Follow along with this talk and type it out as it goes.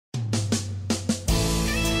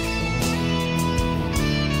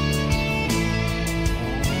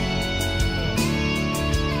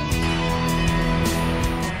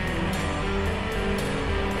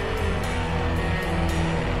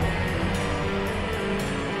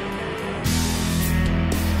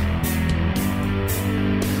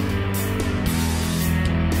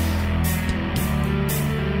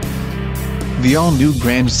The all-new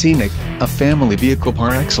Grand Scénic, a family vehicle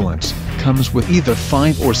par excellence, comes with either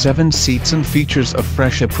 5 or 7 seats and features a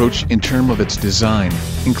fresh approach in terms of its design,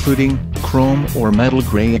 including chrome or metal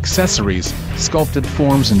gray accessories, sculpted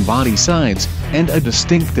forms and body sides, and a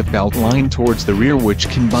distinctive belt line towards the rear which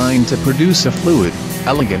combine to produce a fluid,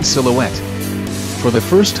 elegant silhouette. For the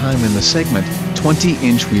first time in the segment,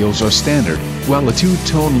 20-inch wheels are standard, while a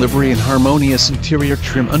two-tone livery and harmonious interior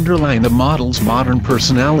trim underline the model's modern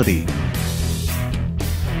personality.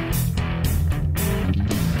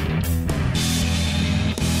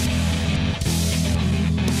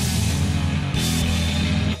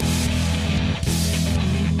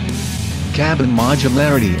 Cabin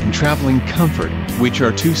modularity and traveling comfort, which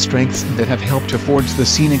are two strengths that have helped to forge the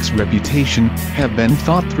Scenic's reputation, have been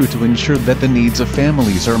thought through to ensure that the needs of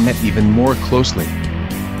families are met even more closely.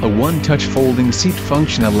 A one-touch folding seat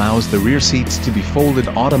function allows the rear seats to be folded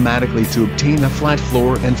automatically to obtain a flat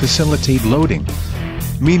floor and facilitate loading.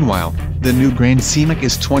 Meanwhile, the new Grand Scénic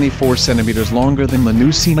is 24 cm longer than the new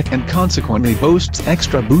Scénic and consequently boasts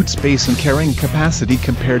extra boot space and carrying capacity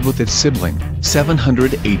compared with its sibling,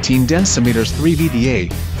 718 cm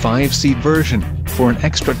 3VDA, 5-seat version, for an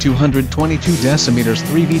extra 222 cm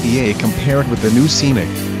 3VDA compared with the new Scénic.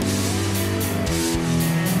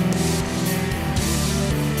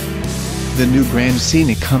 The new Grand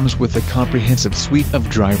Scénic comes with a comprehensive suite of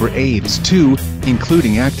driver aids too,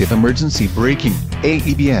 including active emergency braking,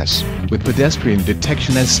 AEBS, with pedestrian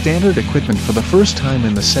detection as standard equipment for the first time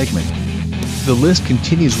in the segment. The list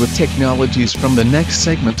continues with technologies from the next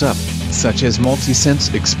segment up, such as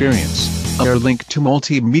MultiSense Experience, a Airlink to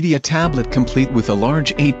multimedia tablet complete with a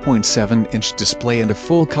large 8.7-inch display and a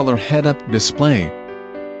full-color head-up display.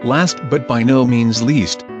 Last but by no means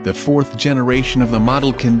least, the 4th generation of the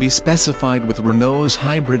model can be specified with Renault's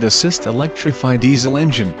hybrid assist electrified diesel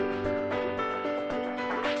engine.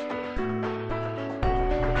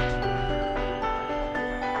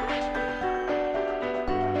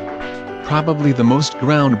 Probably the most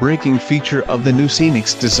groundbreaking feature of the new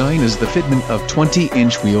Scenic's design is the fitment of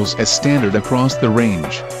 20-inch wheels as standard across the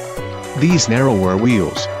range. These narrower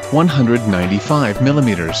wheels,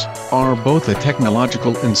 195mm, are both a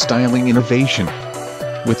technological and styling innovation.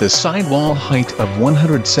 With a sidewall height of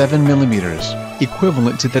 107mm,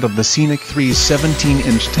 equivalent to that of the Scenic 3's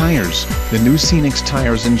 17-inch tires, the new Scenic's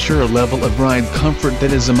tires ensure a level of ride comfort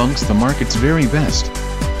that is amongst the market's very best.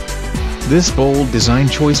 This bold design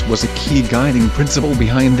choice was a key guiding principle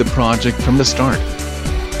behind the project from the start.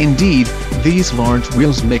 Indeed, these large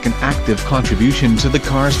wheels make an active contribution to the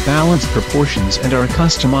car's balanced proportions and are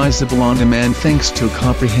customizable on demand thanks to a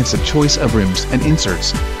comprehensive choice of rims and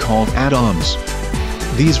inserts, called add-ons.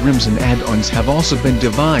 These rims and add-ons have also been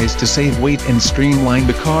devised to save weight and streamline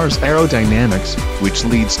the car's aerodynamics, which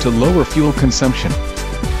leads to lower fuel consumption.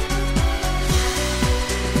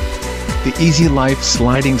 The Easy Life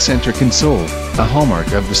sliding center console, a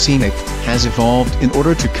hallmark of the Scenic, has evolved in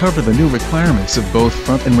order to cover the new requirements of both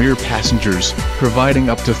front and rear passengers, providing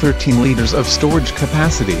up to 13 liters of storage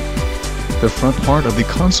capacity. The front part of the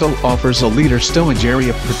console offers a liter stowage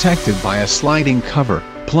area protected by a sliding cover,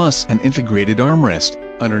 plus an integrated armrest,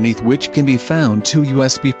 underneath which can be found 2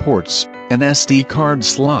 USB ports, an SD card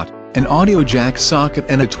slot, an audio jack socket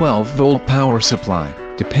and a 12-volt power supply,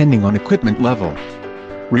 depending on equipment level.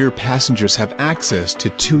 Rear passengers have access to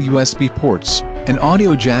 2 USB ports, an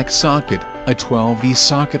audio jack socket, a 12V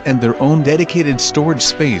socket and their own dedicated storage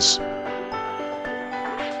space.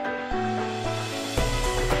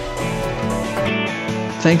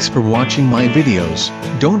 Thanks for watching my videos.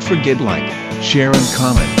 Don't forget like, share and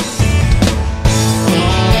comment.